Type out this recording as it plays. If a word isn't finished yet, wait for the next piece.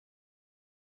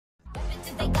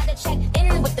They gotta check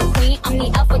in with the queen. I'm the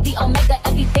alpha, the omega,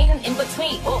 everything in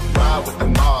between. Ride with the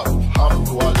mob, hum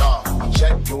through Allah,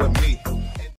 check you and me.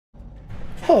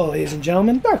 Hello ladies and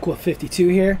gentlemen,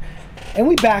 DarkWolf52 here, and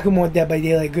we back with more Dead by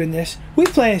Daylight goodness. We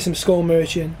playing some Skull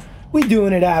Merchant. We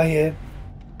doing it out here.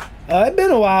 It's been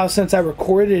a while since I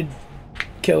recorded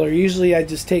Killer. Usually I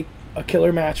just take a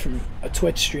Killer match from a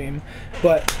Twitch stream,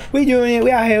 but we doing it.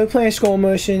 We out here. We playing Skull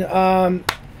Merchant. One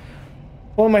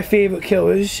of my favorite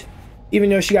killers. Even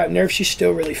though she got nerfed, she's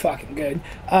still really fucking good.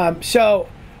 So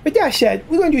with that said,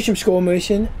 we're gonna do some Skull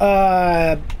Merchant.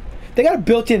 They got a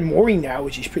built-in Mori now,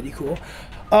 which is pretty cool.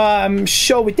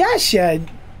 So with that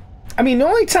said, I mean, the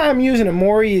only time using a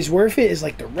Mori is worth it is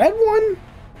like the red one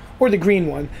or the green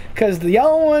one, because the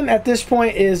yellow one at this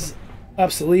point is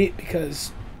obsolete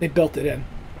because they built it in.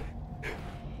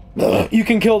 You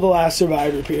can kill the last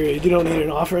survivor, period. You don't need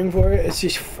an offering for it.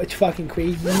 It's fucking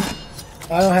crazy.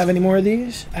 I don't have any more of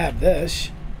these. I have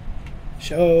this.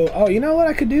 So, oh, you know what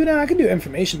I could do now? I could do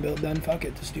information build then. Fuck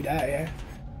it, just do that, yeah.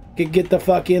 Could get the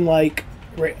fucking, like,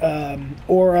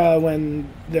 aura when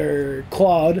they're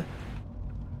clawed.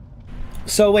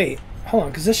 So, wait. Hold on,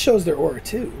 because this shows their aura,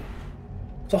 too.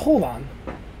 So, hold on.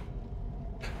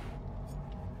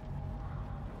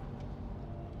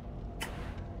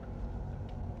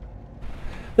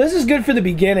 This is good for the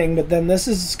beginning, but then this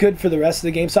is good for the rest of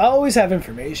the game. So, I always have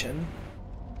information.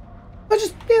 I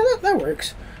just, yeah, that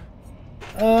works.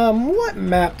 What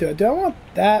map do I want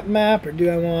that map, or do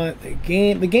I want the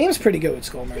game? The game's pretty good with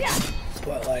Skull Merchant,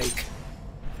 but like,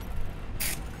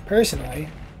 personally,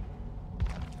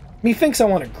 methinks I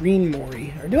want a green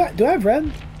Mori, or do I have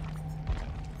red?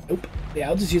 Nope. Yeah,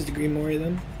 I'll just use the green Mori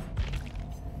then.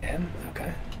 Damn.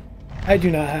 Okay. I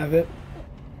do not have it,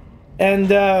 and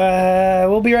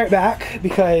we'll be right back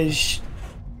because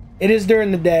it is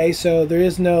during the day, so there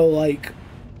is no like.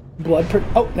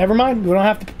 Oh, never mind. We don't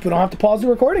have to pause the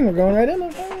recording. We're going right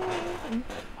in.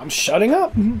 I'm shutting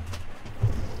up.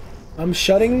 I'm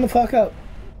shutting the fuck up.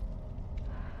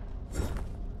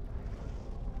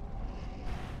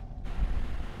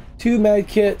 Two med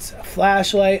kits, a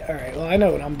flashlight. All right. Well, I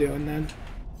know what I'm doing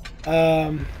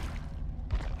then.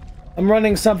 I'm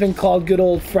running something called Good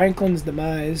Old Franklin's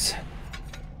Demise.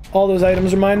 All those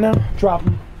items are mine now. Drop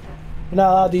them. You're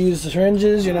not allowed to use the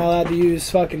syringes, you're not allowed to use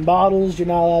fucking bottles, you're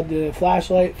not allowed to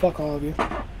flashlight, fuck all of you.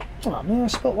 Oh man, I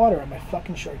spilled water on my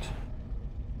fucking shorts.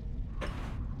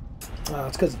 Oh,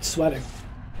 it's because it's sweating.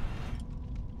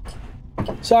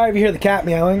 Sorry if you hear the cat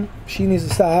meowing. She needs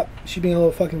to stop. She's being a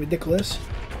little fucking ridiculous.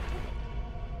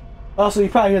 Also, you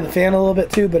probably hear the fan a little bit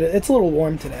too, but it's a little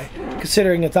warm today.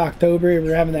 Considering it's October,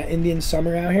 we're having that Indian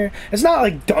summer out here. It's not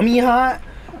like dummy hot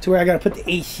to where I gotta put the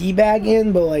AC bag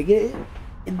in, but like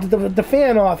the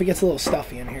fan off, it gets a little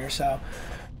stuffy in here, so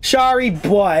sorry,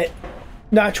 but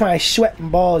not trying to sweat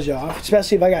and balls off,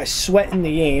 especially if I got sweat in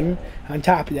the game on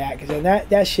top of that, because then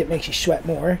that shit makes you sweat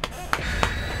more.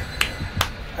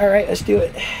 Alright, let's do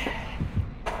it.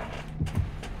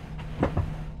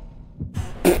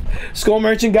 Skull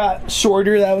Merchant got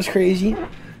shorter, that was crazy.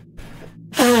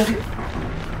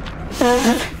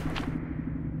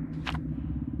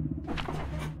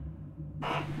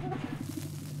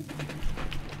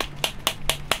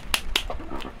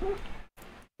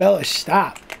 Bella,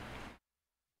 stop.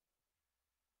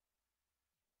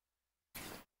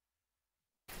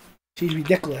 She's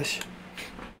ridiculous.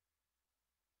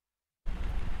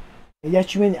 I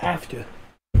let you in after.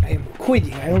 I am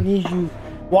quitting. I don't need you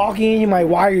walking into my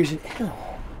wires and... Ew.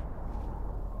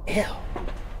 Ew.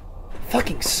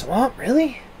 Fucking swamp,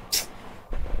 really?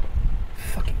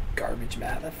 Fucking garbage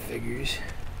map, that figures.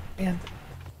 Man.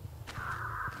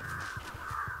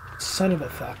 Son of a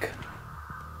fuck.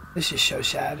 This is so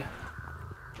sad.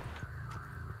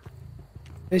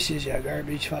 This is a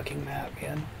garbage fucking map,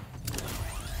 man.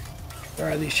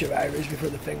 Where are these survivors before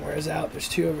the thing wears out? There's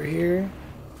two over here.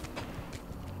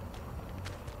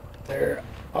 They're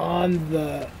on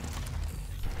the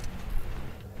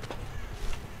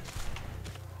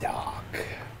dock.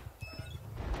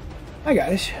 Hi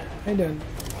guys, how you doing?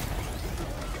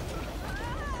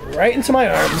 Right into my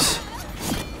arms.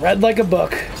 Read like a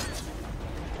book.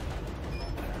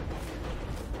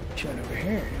 Over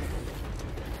here.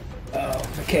 Oh,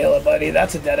 Michaela, buddy,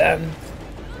 that's a dead end.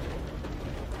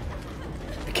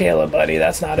 Michaela, buddy,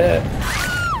 that's not it.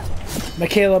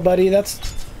 Michaela, buddy,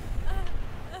 that's...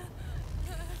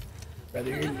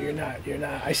 Brother, you're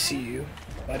not. I see you,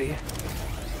 buddy.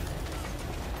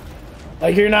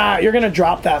 Like, you're gonna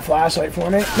drop that flashlight for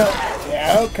me? No.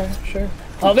 Yeah, okay, sure.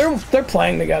 Oh, they're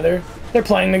playing together. They're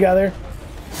playing together.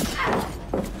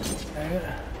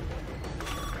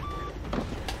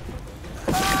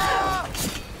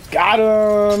 Got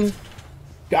him.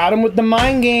 Got him with the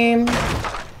mind game.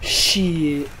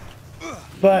 Shit.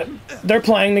 But they're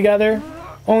playing together.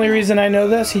 Only reason I know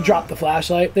this, he dropped the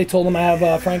flashlight. They told him I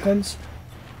have Franklin's.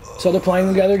 So they're playing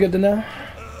together, good to know.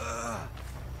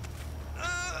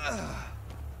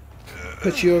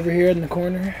 Put you over here in the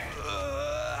corner.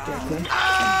 Directly.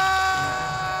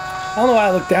 I don't know why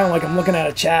I look down like I'm looking at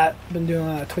a chat. Been doing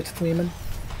a lot of Twitch streaming.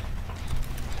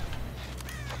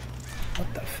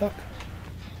 What the fuck?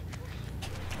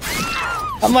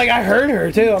 I'm like, I heard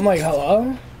her too. I'm like,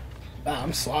 hello? Wow,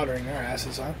 I'm slaughtering their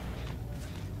asses, huh?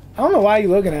 I don't know why you're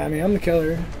looking at me. I'm the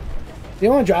killer. Do you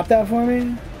want to drop that for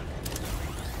me?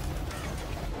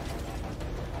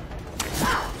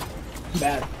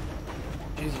 Bad.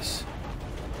 Jesus.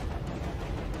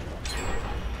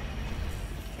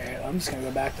 Alright, I'm just gonna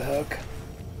go back to Hook.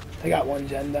 I got one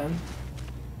gen done.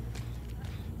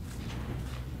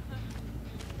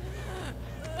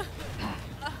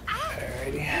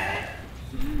 Alrighty.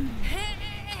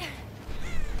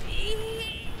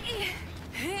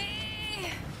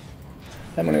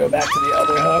 I'm gonna go back to the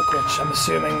other Hook, which I'm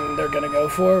assuming they're gonna go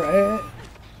for, right?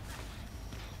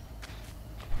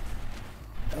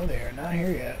 Oh, they are not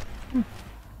here yet.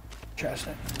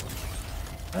 Interesting.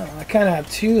 Oh, I kind of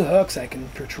have two hooks I can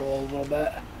patrol a little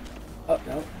bit. Oh,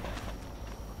 no.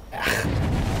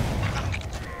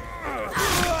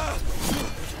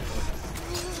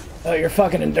 Oh, your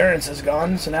fucking endurance is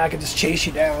gone, so now I can just chase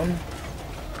you down.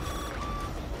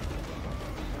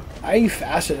 Why are you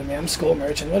faster than me? I'm Skull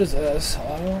Merchant. What is this?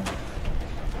 Hello?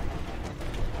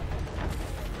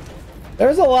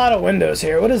 There's a lot of windows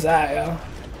here. What is that, yo?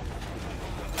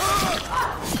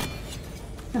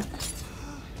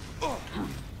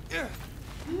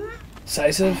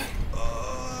 Decisive?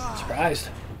 Surprised.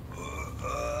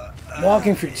 I'm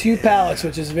walking through two pallets,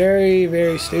 which is very,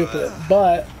 very stupid.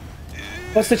 But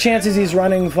what's the chances he's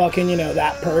running fucking, you know,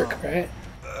 that perk, right?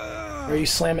 Where you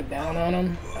slam it down on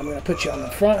him. I'm gonna put you on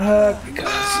the front hook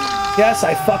because, yes,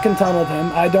 I fucking tunneled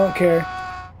him. I don't care.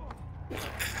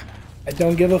 I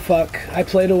don't give a fuck. I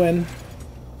play to win.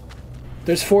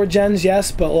 There's 4 gens,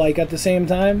 yes, but like at the same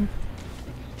time,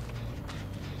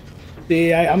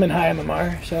 see, I'm in high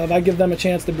MMR, so if I give them a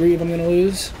chance to breathe, I'm gonna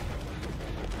lose.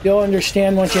 You'll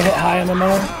understand once you hit high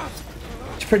MMR.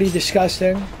 It's pretty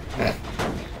disgusting.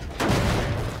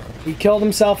 He killed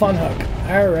himself on Hook.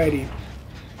 Alrighty.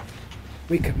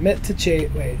 We commit to chase.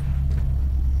 Wait.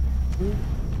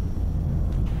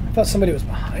 I thought somebody was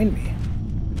behind me.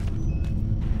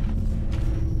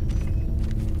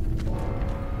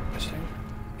 Interesting.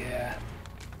 Yeah.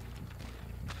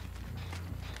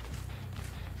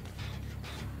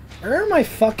 Where are my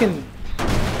fucking...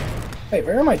 Wait,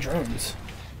 where are my drones?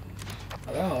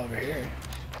 Oh, they're all over here.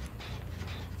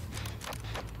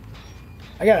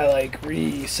 I gotta, like,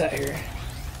 reset here.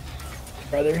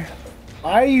 Brother.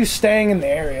 Why are you staying in the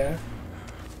area?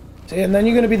 See, and then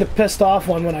you're gonna be the pissed off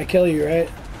one when I kill you, right?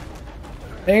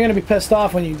 Then you're gonna be pissed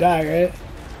off when you die, right?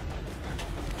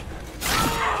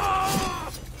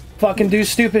 Fucking do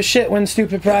stupid shit, win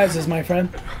stupid prizes, my friend.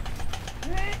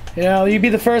 You know, you'd be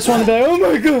the first one to be like, oh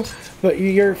my god! But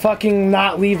you're fucking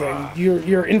not leaving.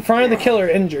 You're in front of the killer,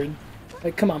 injured.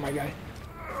 Like, come on, my guy.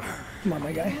 Come on,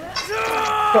 my guy.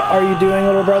 What are you doing,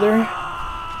 little brother?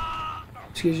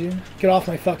 Excuse you. Get off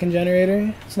my fucking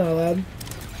generator. It's not allowed.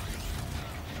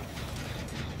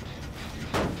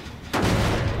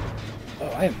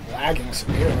 Oh, I am lagging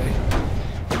severely.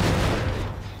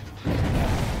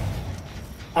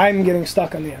 I'm getting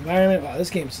stuck on the environment. Wow, this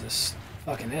game's just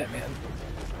fucking it, man.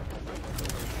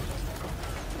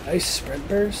 Nice sprint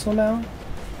burst somehow.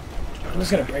 I'm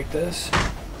just gonna break this.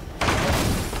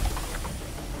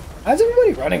 How's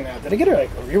everybody running that? Did I get like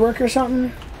a rework or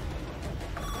something?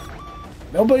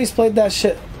 Nobody's played that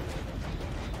shit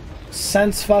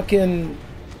since fucking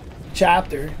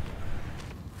chapter.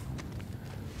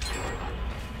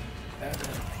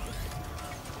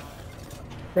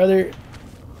 Brother,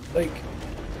 like...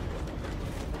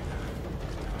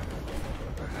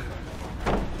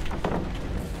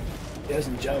 He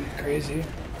doesn't jump crazy.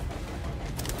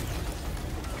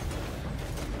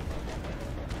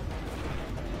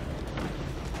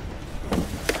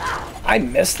 I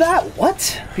missed that?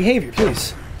 What? Behavior,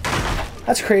 please.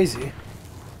 That's crazy.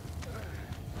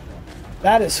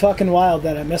 That is fucking wild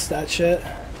that I missed that shit.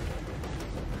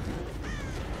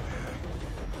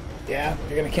 Yeah,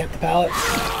 you're gonna camp the pallet.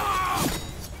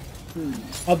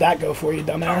 How'd that go for you,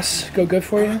 dumbass? Go good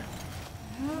for you?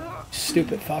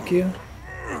 Stupid fuck you.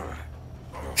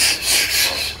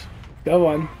 Go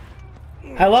on.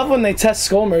 I love when they test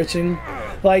Skull Merchant.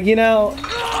 Like, you know,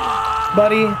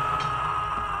 buddy,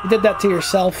 you did that to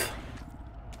yourself.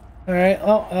 Alright,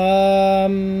 well,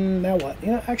 now what?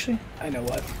 You know, actually, I know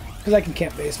what. Because I can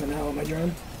camp basement now with my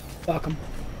drone. Fuck 'em.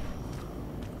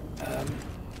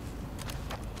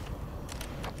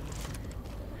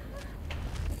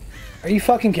 Are you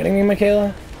fucking kidding me,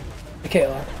 Michaela?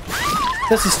 Michaela.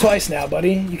 This is twice now,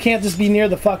 buddy. You can't just be near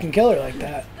the fucking killer like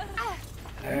that.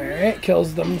 Alright,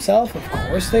 kills themselves. Of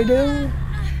course they do.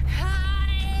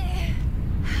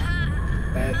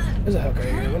 Right, there's a hook right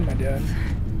here. What am I doing?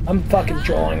 I'm fucking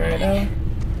trolling right now.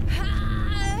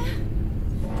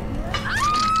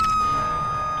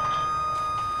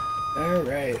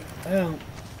 Alright. Well,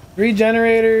 3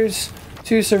 generators,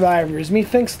 2 survivors.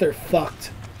 Methinks they're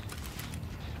fucked.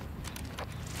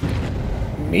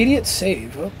 Immediate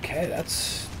save. Okay,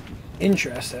 that's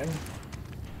interesting.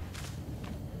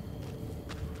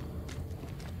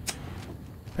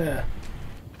 Huh.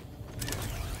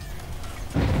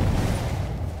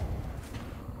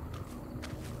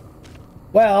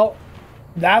 Well,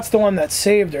 that's the one that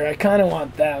saved her. I kind of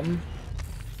want them.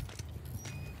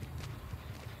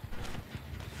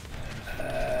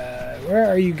 Where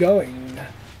are you going,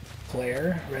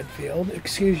 Claire? Redfield,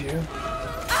 excuse you.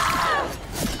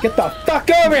 Get the fuck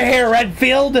over here,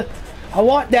 Redfield! I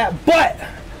want that butt!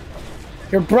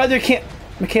 Your brother can't...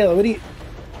 Michaela, what do you...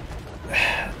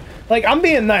 Like, I'm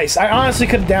being nice. I honestly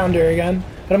could have downed her again.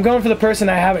 But I'm going for the person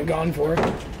I haven't gone for.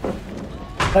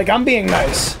 Like, I'm being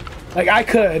nice. Like, I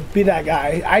could be that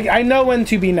guy. I know when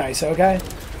to be nice, okay?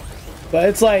 But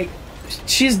it's like...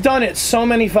 She's done it so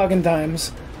many fucking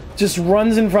times. Just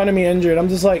runs in front of me injured. I'm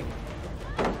just like...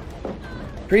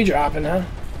 Pre-dropping, huh?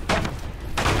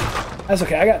 That's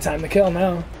okay, I got time to kill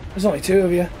now. There's only 2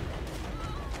 of you.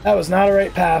 That was not a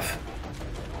right path.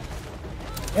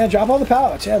 Yeah, drop all the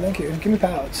pallets. Yeah, thank you. Give me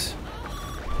pallets.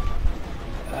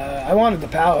 I wanted the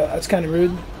pallet. That's kind of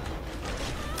rude.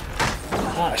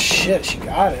 Ah, shit, she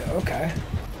got it. Okay.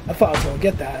 I thought I was going to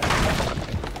get that.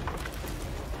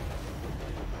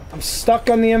 I'm stuck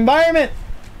on the environment!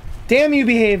 Damn you,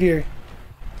 behavior!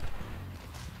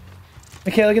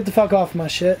 Michaela, get the fuck off my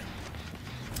shit.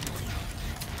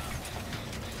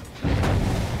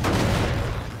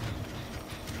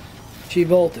 She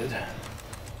bolted.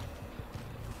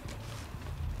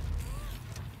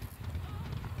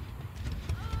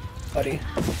 Buddy.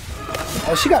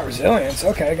 Oh, she got resilience.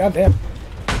 Okay, goddamn.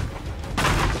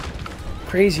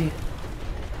 Crazy.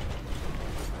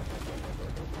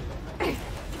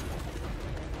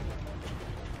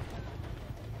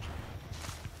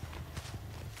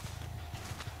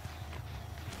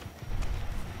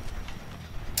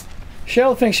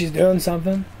 Cheryl thinks she's doing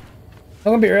something.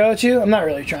 I'm gonna be real with you, I'm not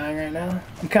really trying right now.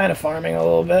 I'm kind of farming a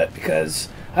little bit because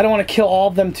I don't want to kill all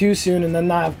of them too soon and then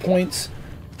not have points.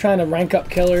 I'm trying to rank up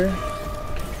killer.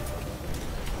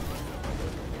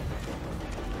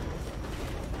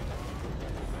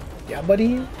 Yeah,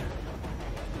 buddy.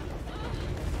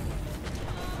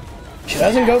 She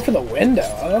doesn't go for the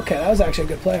window. Okay, that was actually a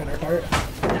good play on her part.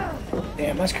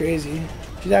 Damn, that's crazy.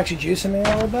 She's actually juicing me a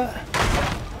little bit.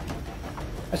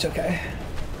 That's okay.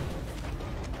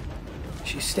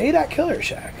 She stayed at Killer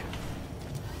Shack.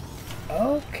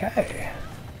 Okay.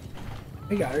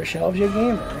 We got her, Shelves Your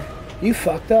Gamer. You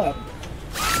fucked up.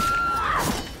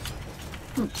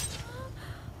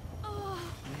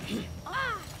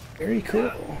 Very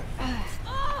cool.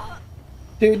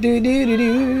 Do do do do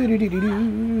do do do do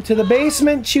do. To the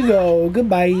basement you go.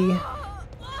 Goodbye.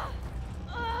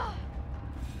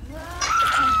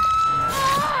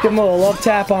 Give him a little love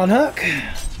tap on Hook.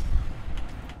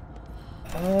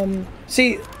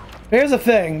 See, here's the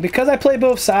thing. Because I play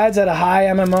both sides at a high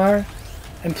MMR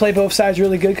and play both sides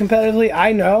really good competitively,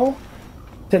 I know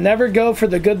to never go for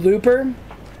the good looper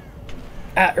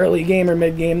at early game or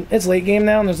mid game. It's late game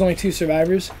now and there's only 2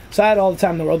 survivors. So I had all the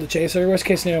time in the world to chase her. Worst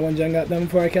case scenario, 1 gen got done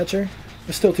before I catch her.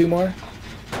 There's still 2 more.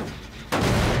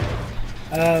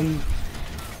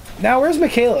 Now where's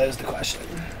Michaela is the question.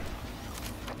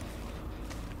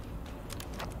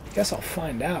 Guess I'll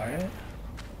find out, right?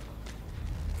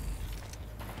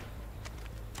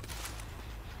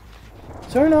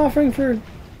 Is there an offering for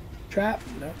trap?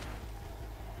 No.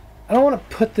 I don't want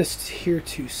to put this here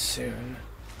too soon.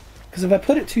 Because if I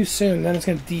put it too soon, then it's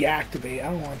going to deactivate. I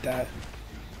don't want that.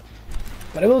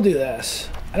 But I will do this.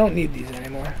 I don't need these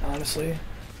anymore, honestly,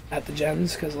 at the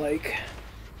gens, because, like,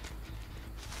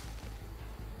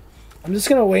 I'm just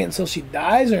going to wait until she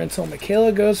dies or until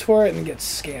Michaela goes for it and gets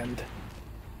scanned.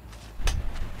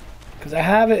 Because I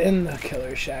have it in the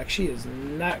Killer Shack. She is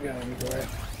not going for it.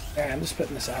 Alright, I'm just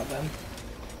putting this out then.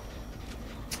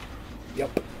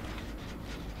 Yep.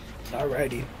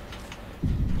 Alrighty.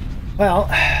 Well,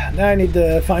 now I need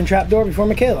to find trapdoor before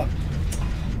Michaela.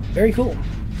 Very cool.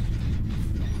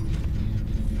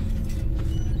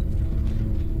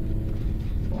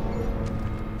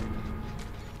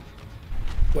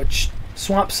 which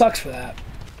swamp sucks for that.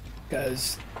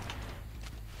 Because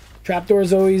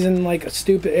trapdoor's always in like a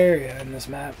stupid area in this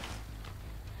map.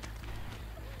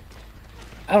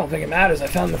 I don't think it matters. I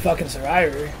found the fucking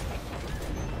survivor.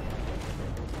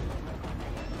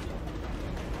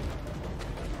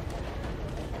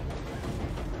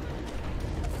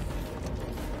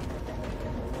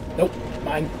 Nope,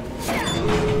 mine.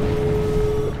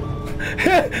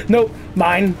 Nope,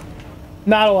 mine.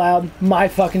 Not allowed. My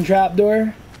fucking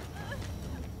trapdoor.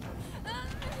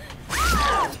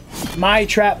 My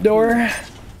trapdoor.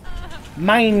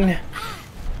 Mine.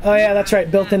 Oh yeah, that's right.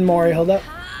 Built-in Mori. Hold up.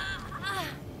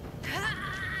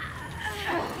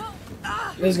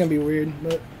 This is gonna be weird,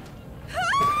 but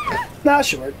not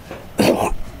short.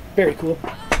 Very cool.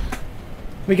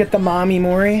 We get the mommy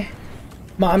Mori.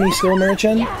 Mommy school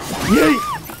merchant. Yay!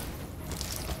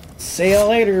 See you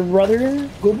later, brother.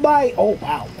 Goodbye. Oh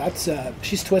wow, that's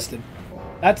she's twisted.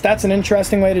 That's an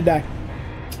interesting way to die.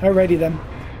 Alrighty then.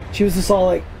 She was just all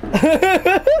like,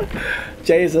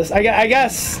 Jesus. I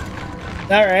guess.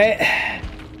 All right.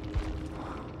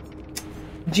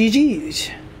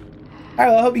 GG's. All right.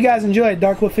 Well, I hope you guys enjoyed.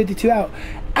 DarkWolf52 out.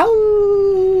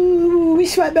 Ow! We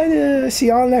sweat better. See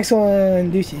you on the next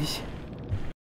one. Deuces.